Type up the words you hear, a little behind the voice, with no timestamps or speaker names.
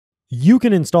You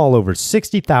can install over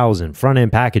 60,000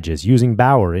 front-end packages using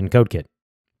Bower in CodeKit.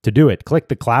 To do it, click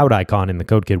the cloud icon in the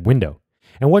CodeKit window.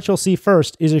 And what you'll see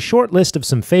first is a short list of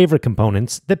some favorite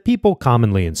components that people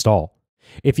commonly install.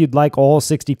 If you'd like all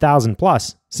 60,000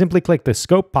 plus, simply click the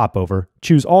scope popover,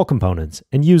 choose all components,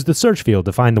 and use the search field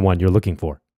to find the one you're looking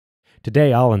for.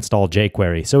 Today I'll install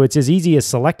jQuery, so it's as easy as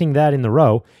selecting that in the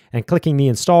row and clicking the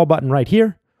install button right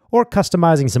here, or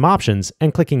customizing some options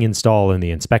and clicking install in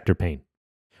the inspector pane.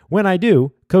 When I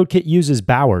do, CodeKit uses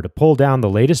Bower to pull down the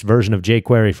latest version of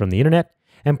jQuery from the internet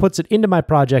and puts it into my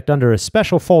project under a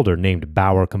special folder named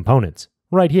Bower Components.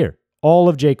 Right here, all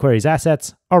of jQuery's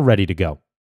assets are ready to go.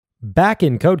 Back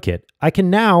in CodeKit, I can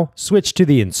now switch to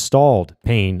the installed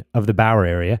pane of the Bower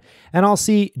area, and I'll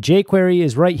see jQuery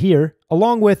is right here,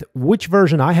 along with which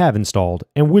version I have installed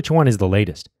and which one is the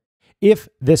latest. If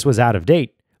this was out of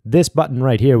date, this button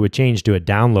right here would change to a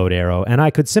download arrow, and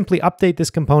I could simply update this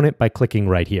component by clicking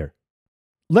right here.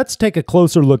 Let's take a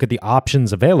closer look at the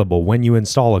options available when you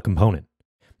install a component.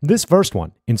 This first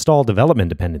one, install development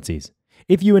dependencies.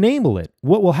 If you enable it,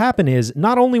 what will happen is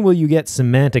not only will you get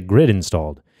Semantic Grid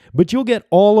installed, but you'll get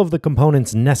all of the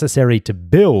components necessary to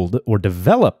build or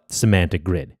develop Semantic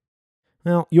Grid.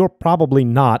 Well, you're probably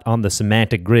not on the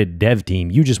Semantic Grid dev team.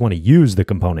 You just want to use the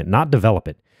component, not develop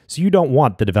it. So you don't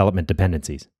want the development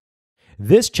dependencies.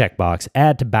 This checkbox,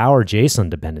 add to Bower JSON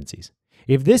dependencies.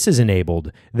 If this is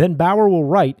enabled, then Bower will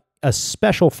write a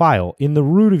special file in the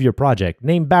root of your project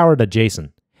named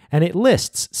bower.json, and it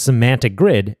lists Semantic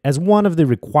Grid as one of the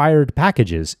required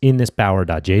packages in this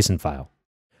bower.json file.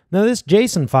 Now this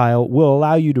JSON file will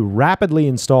allow you to rapidly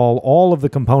install all of the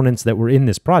components that were in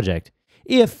this project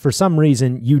if for some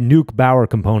reason you nuke Bower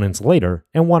components later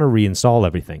and want to reinstall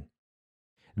everything.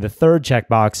 The third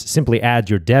checkbox simply adds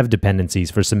your dev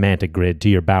dependencies for Semantic Grid to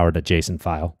your bower.json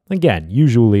file, again,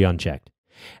 usually unchecked.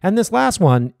 And this last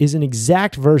one is an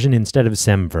exact version instead of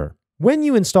semver. When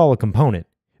you install a component,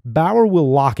 Bower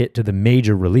will lock it to the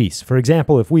major release. For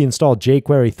example, if we install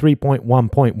jQuery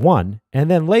 3.1.1, and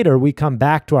then later we come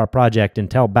back to our project and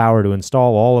tell Bower to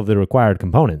install all of the required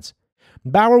components,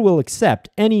 Bower will accept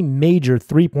any major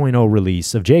 3.0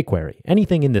 release of jQuery,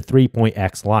 anything in the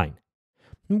 3.x line.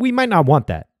 We might not want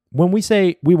that. When we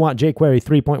say we want jQuery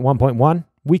 3.1.1,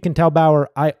 we can tell Bower,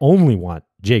 I only want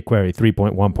jQuery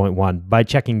 3.1.1 by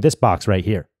checking this box right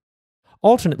here.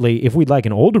 Alternately, if we'd like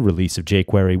an older release of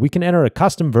jQuery, we can enter a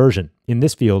custom version in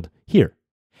this field here.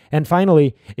 And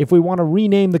finally, if we want to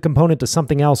rename the component to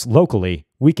something else locally,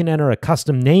 we can enter a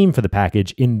custom name for the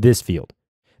package in this field.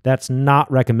 That's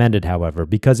not recommended, however,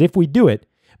 because if we do it,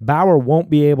 Bower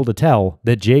won't be able to tell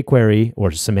that jQuery,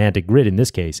 or Semantic Grid in this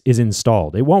case, is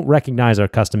installed. It won't recognize our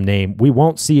custom name. We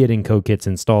won't see it in CodeKit's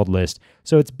installed list,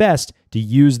 so it's best to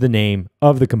use the name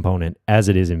of the component as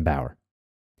it is in Bower.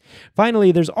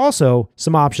 Finally, there's also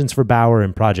some options for Bower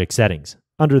in project settings.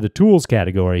 Under the Tools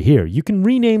category here, you can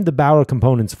rename the Bower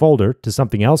Components folder to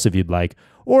something else if you'd like,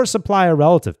 or supply a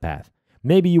relative path.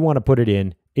 Maybe you want to put it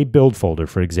in a build folder,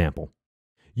 for example.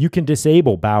 You can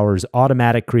disable Bower's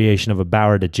automatic creation of a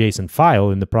bower.json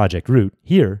file in the project root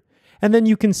here, and then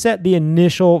you can set the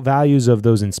initial values of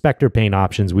those inspector pane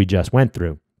options we just went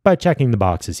through by checking the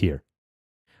boxes here.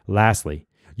 Lastly,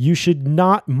 you should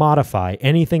not modify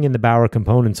anything in the Bower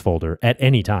Components folder at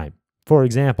any time. For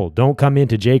example, don't come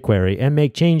into jQuery and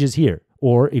make changes here,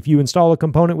 or if you install a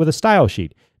component with a style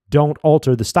sheet, don't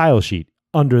alter the style sheet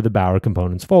under the Bower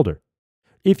Components folder.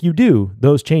 If you do,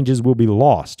 those changes will be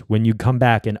lost when you come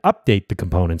back and update the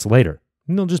components later.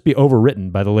 They'll just be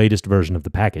overwritten by the latest version of the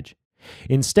package.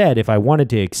 Instead, if I wanted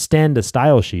to extend a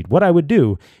style sheet, what I would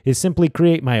do is simply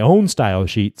create my own style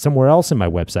sheet somewhere else in my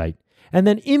website, and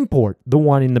then import the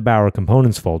one in the Bower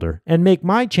Components folder and make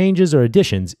my changes or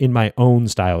additions in my own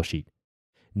style sheet.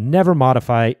 Never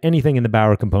modify anything in the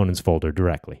Bower Components folder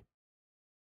directly.